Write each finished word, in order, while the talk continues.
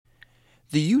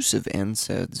The use of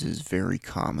NSAIDs is very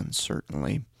common,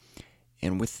 certainly.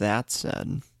 And with that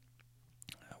said,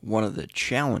 one of the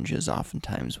challenges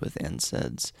oftentimes with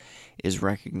NSAIDs is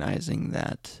recognizing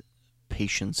that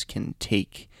patients can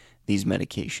take these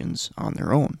medications on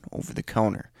their own over the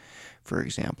counter. For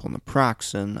example,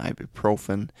 naproxen,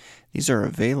 ibuprofen, these are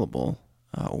available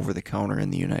over the counter in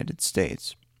the United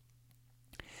States.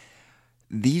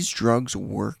 These drugs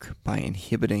work by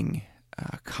inhibiting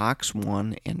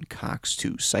COX-1 and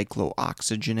COX-2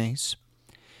 cyclooxygenase.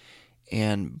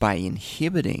 And by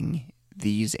inhibiting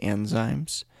these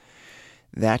enzymes,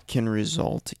 that can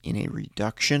result in a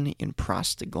reduction in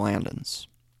prostaglandins.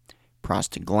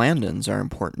 Prostaglandins are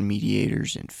important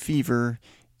mediators in fever,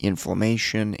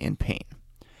 inflammation, and pain.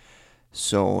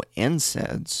 So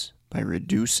NSAIDs,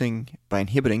 by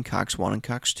inhibiting COX-1 and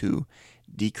COX-2,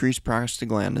 decrease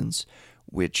prostaglandins,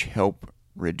 which help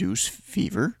reduce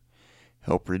fever,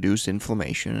 help reduce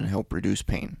inflammation, and help reduce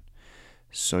pain.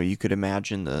 So you could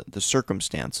imagine the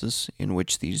circumstances in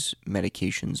which these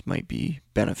medications might be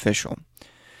beneficial.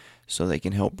 So they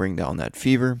can help bring down that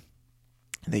fever.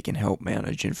 They can help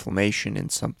manage inflammation in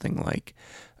something like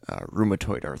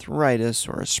rheumatoid arthritis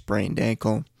or a sprained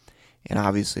ankle. And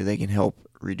obviously they can help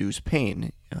reduce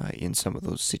pain in some of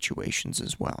those situations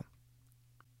as well.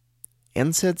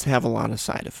 NSAIDs have a lot of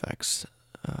side effects.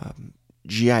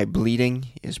 GI bleeding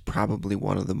is probably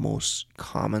one of the most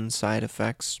common side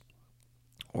effects,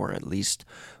 or at least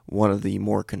one of the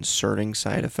more concerning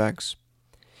side effects.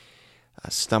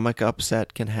 Stomach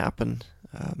upset can happen.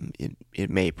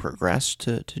 It may progress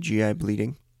to GI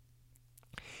bleeding.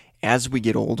 As we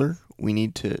get older, we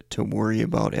need to worry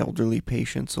about elderly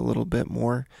patients a little bit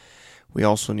more. We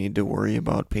also need to worry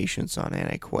about patients on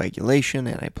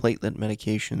anticoagulation, antiplatelet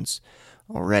medications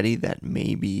already that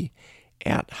may be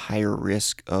at higher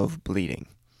risk of bleeding.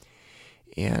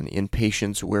 And in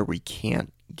patients where we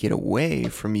can't get away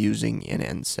from using an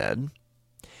NSAID,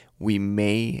 we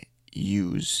may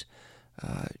use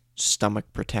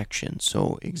stomach protection.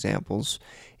 So examples,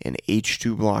 an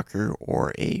H2 blocker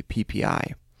or a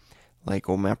PPI, like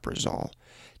omeprazole,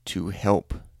 to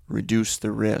help reduce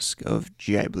the risk of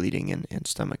GI bleeding and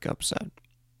stomach upset.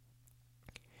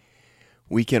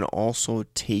 We can also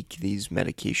take these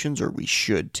medications, or we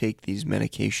should take these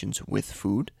medications with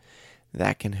food.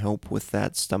 That can help with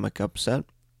that stomach upset.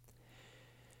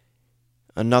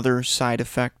 Another side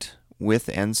effect with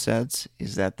NSAIDs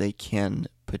is that they can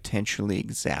potentially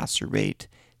exacerbate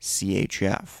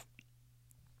CHF.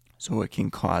 So it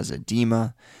can cause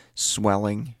edema,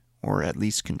 swelling, or at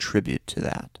least contribute to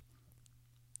that.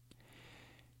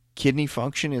 Kidney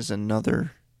function is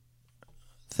another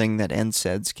thing that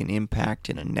NSAIDs can impact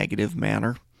in a negative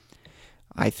manner.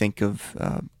 I think of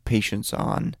patients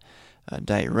on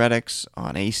diuretics,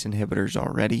 on ACE inhibitors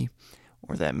already,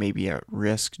 or that may be at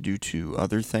risk due to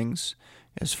other things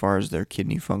as far as their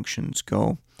kidney functions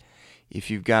go. If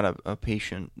you've got a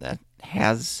patient that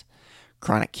has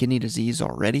chronic kidney disease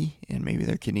already, and maybe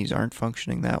their kidneys aren't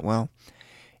functioning that well,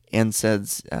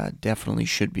 NSAIDs definitely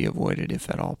should be avoided if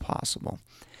at all possible.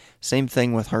 Same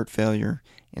thing with heart failure,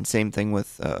 and same thing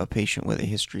with a patient with a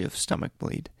history of stomach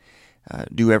bleed.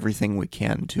 Do everything we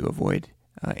can to avoid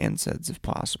NSAIDs if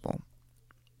possible.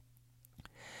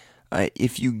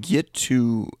 If you get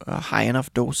to high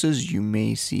enough doses, you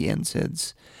may see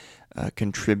NSAIDs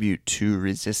contribute to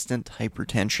resistant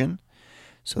hypertension,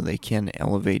 so they can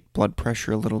elevate blood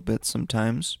pressure a little bit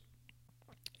sometimes.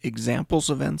 Examples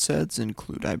of NSAIDs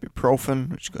include ibuprofen,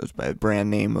 which goes by the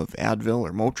brand name of Advil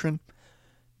or Motrin,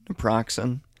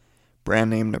 naproxen, brand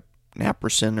name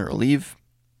Naprosyn or Aleve,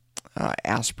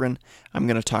 aspirin. I'm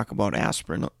going to talk about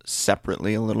aspirin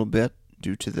separately a little bit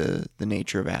due to the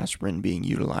nature of aspirin being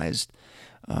utilized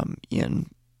in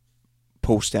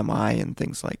post-MI and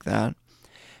things like that.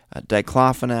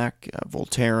 Diclofenac,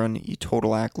 Voltaren,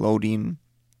 Etodolac, Lodine,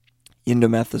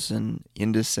 indomethacin,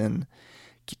 Indocin,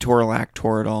 ketorolac,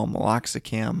 Toradol,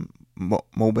 meloxicam,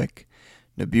 Mobic,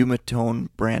 Nabumetone,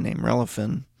 brand name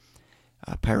Relafin,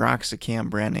 Piroxicam,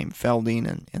 brand name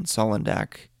Feldene, and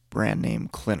Sulindac, brand name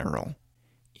Clinaril.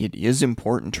 It is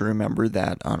important to remember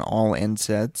that on all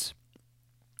NSAIDs,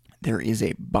 there is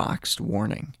a boxed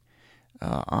warning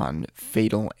on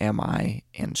fatal MI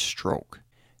and stroke.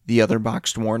 The other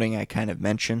boxed warning I kind of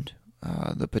mentioned,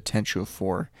 the potential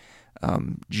for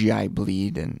GI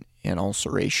bleed and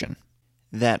ulceration.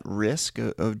 That risk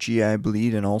of GI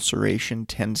bleed and ulceration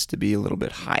tends to be a little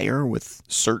bit higher with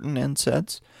certain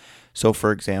NSAIDs. So,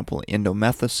 for example,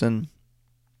 indomethacin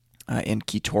and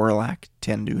ketorolac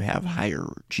tend to have higher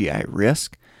GI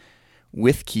risk.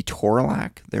 With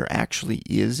ketorolac, there actually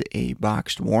is a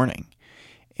boxed warning,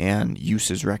 and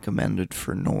use is recommended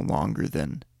for no longer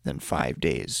than 5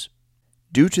 days.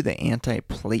 Due to the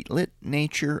antiplatelet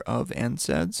nature of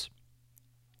NSAIDs,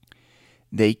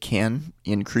 they can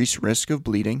increase risk of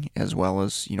bleeding as well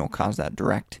as, cause that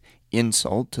direct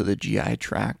insult to the GI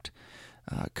tract,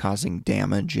 causing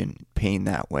damage and pain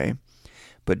that way.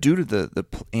 But due to the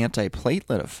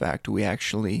antiplatelet effect, we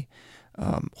actually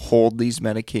hold these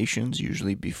medications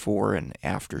usually before and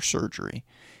after surgery.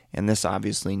 And this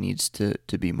obviously needs to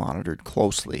be monitored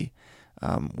closely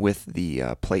with the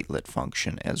platelet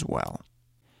function as well.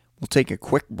 We'll take a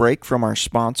quick break from our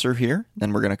sponsor here,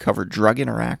 then we're going to cover drug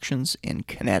interactions and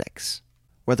kinetics.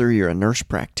 Whether you're a nurse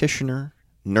practitioner,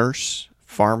 nurse,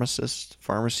 pharmacist,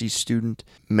 pharmacy student,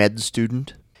 med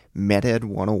student,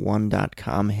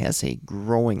 meded101.com has a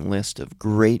growing list of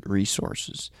great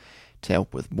resources to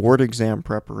help with board exam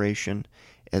preparation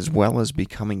as well as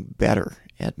becoming better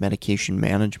at medication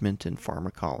management and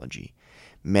pharmacology.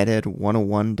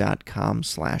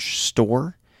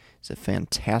 meded101.com/store is a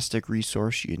fantastic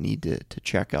resource you need to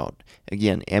check out.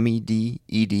 Again,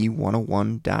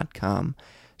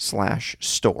 meded101.com/store,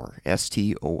 STORE.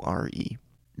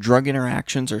 Drug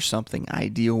interactions are something I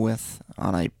deal with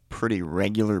on a pretty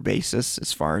regular basis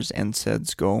as far as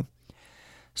NSAIDs go.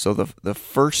 So the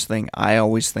first thing I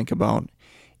always think about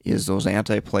is those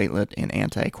antiplatelet and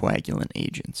anticoagulant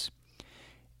agents.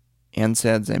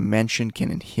 NSAIDs, I mentioned,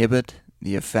 can inhibit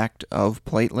the effect of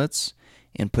platelets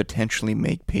and potentially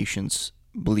make patients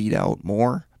bleed out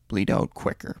more, bleed out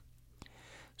quicker.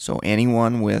 So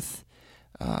anyone with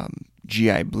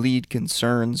GI bleed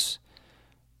concerns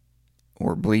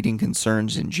or bleeding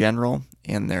concerns in general,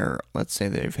 and let's say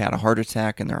they've had a heart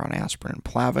attack and they're on aspirin and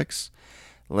Plavix,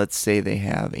 let's say they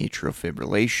have atrial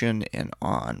fibrillation and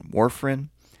on warfarin,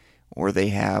 or they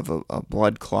have a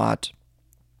blood clot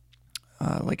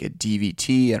like a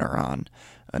DVT and are on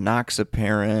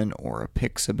enoxaparin or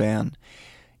apixaban.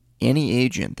 Any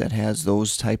agent that has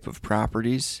those type of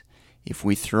properties, if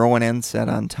we throw an NSAID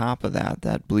on top of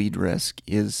that bleed risk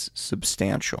is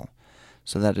substantial.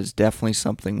 So that is definitely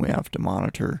something we have to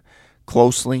monitor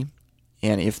closely.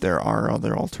 And if there are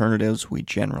other alternatives, we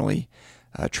generally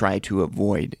try to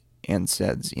avoid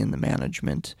NSAIDs in the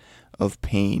management of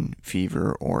pain,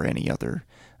 fever, or any other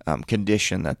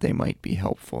condition that they might be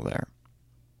helpful there.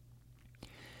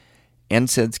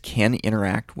 NSAIDs can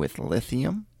interact with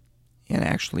lithium and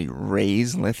actually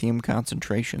raise lithium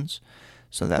concentrations.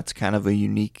 So that's kind of a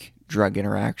unique drug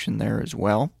interaction there as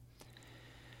well.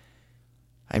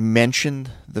 I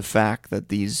mentioned the fact that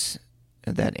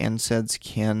that NSAIDs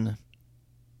can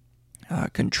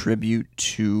contribute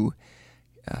to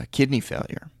kidney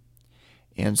failure.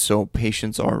 And so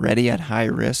patients already at high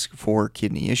risk for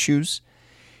kidney issues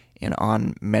and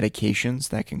on medications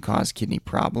that can cause kidney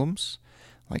problems,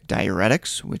 like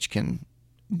diuretics, which can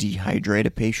dehydrate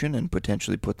a patient and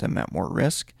potentially put them at more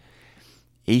risk.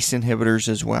 ACE inhibitors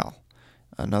as well,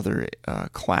 another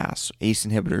class. ACE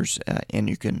inhibitors, and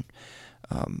you can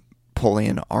pull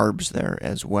in ARBs there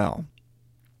as well.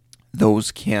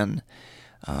 Those can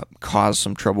cause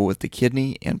some trouble with the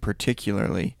kidney, and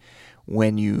particularly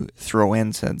when you throw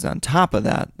NSAIDs on top of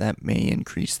that, that may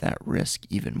increase that risk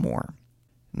even more.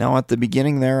 Now at the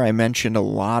beginning there, I mentioned a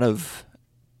lot of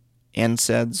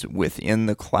NSAIDs within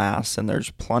the class, and there's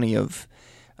plenty of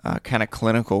kind of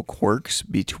clinical quirks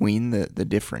between the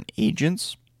different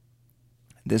agents.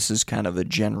 This is kind of a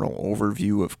general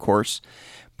overview, of course,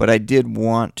 but I did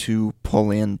want to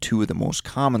pull in two of the most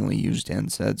commonly used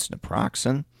NSAIDs,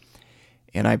 naproxen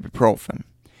and ibuprofen,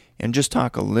 and just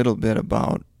talk a little bit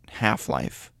about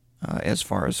half-life as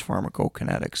far as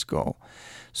pharmacokinetics go.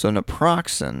 So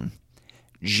naproxen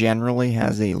generally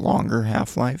has a longer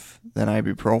half-life than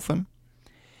ibuprofen,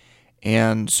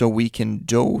 and so we can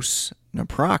dose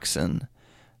naproxen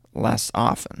less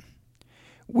often,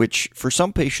 which for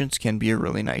some patients can be a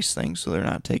really nice thing, so they're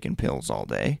not taking pills all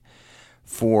day.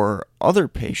 For other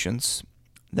patients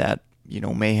that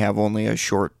may have only a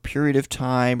short period of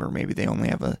time, or maybe they only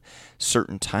have a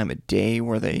certain time of day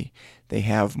where they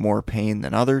have more pain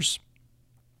than others,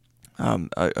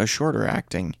 a shorter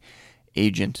acting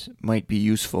agent might be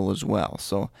useful as well.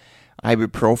 So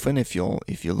ibuprofen, if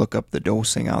you look up the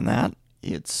dosing on that,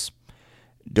 it's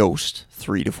dosed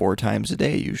 3 to 4 times a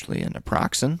day usually, and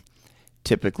naproxen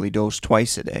typically dosed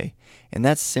twice a day. And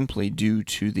that's simply due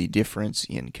to the difference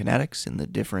in kinetics and the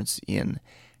difference in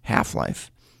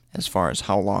half-life as far as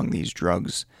how long these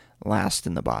drugs last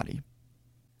in the body.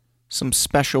 Some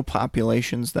special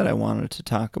populations that I wanted to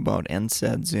talk about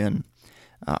NSAIDs in.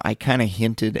 I kind of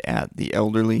hinted at the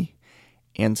elderly.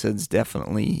 NSAIDs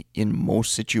definitely in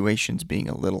most situations being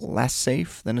a little less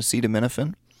safe than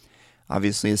acetaminophen.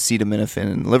 Obviously,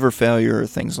 acetaminophen and liver failure or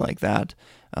things like that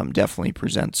definitely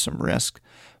present some risk.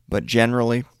 But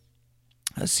generally,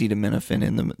 acetaminophen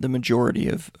in the majority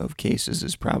of cases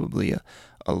is probably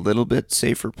a little bit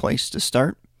safer place to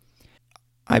start.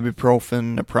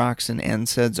 Ibuprofen, naproxen,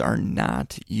 NSAIDs are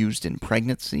not used in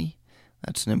pregnancy.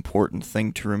 That's an important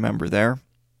thing to remember there.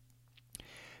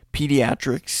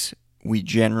 Pediatrics, we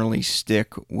generally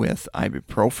stick with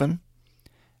ibuprofen.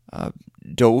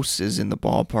 Dose is in the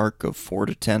ballpark of 4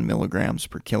 to 10 milligrams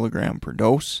per kilogram per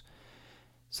dose.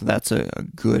 So that's a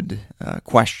good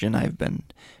question. I've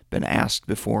been asked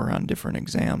before on different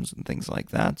exams and things like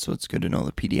that, so it's good to know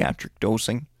the pediatric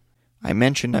dosing. I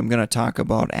mentioned I'm going to talk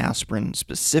about aspirin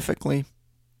specifically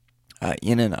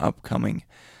in an upcoming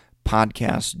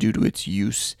podcast due to its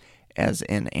use as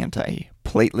an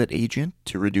antiplatelet agent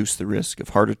to reduce the risk of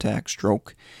heart attack,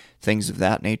 stroke, things of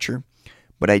that nature.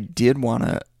 But I did want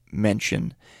to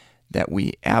mention that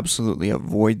we absolutely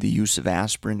avoid the use of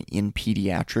aspirin in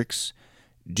pediatrics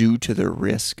due to the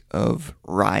risk of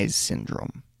Reye's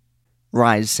syndrome.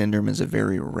 Reye's syndrome is a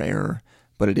very rare,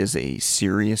 but it is a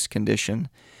serious condition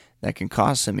that can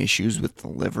cause some issues with the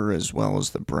liver as well as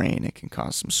the brain. It can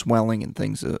cause some swelling and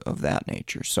things of that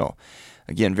nature. So,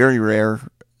 again, very rare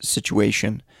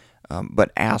situation,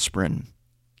 but aspirin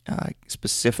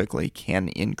specifically can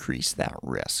increase that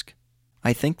risk.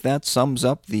 I think that sums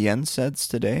up the NSAIDs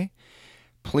today.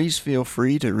 Please feel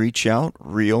free to reach out,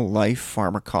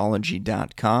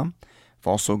 reallifepharmacology.com. I've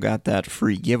also got that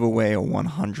free giveaway, a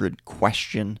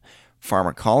 100-question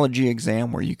pharmacology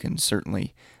exam where you can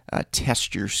certainly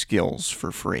test your skills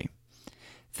for free.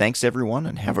 Thanks, everyone,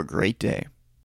 and have a great day.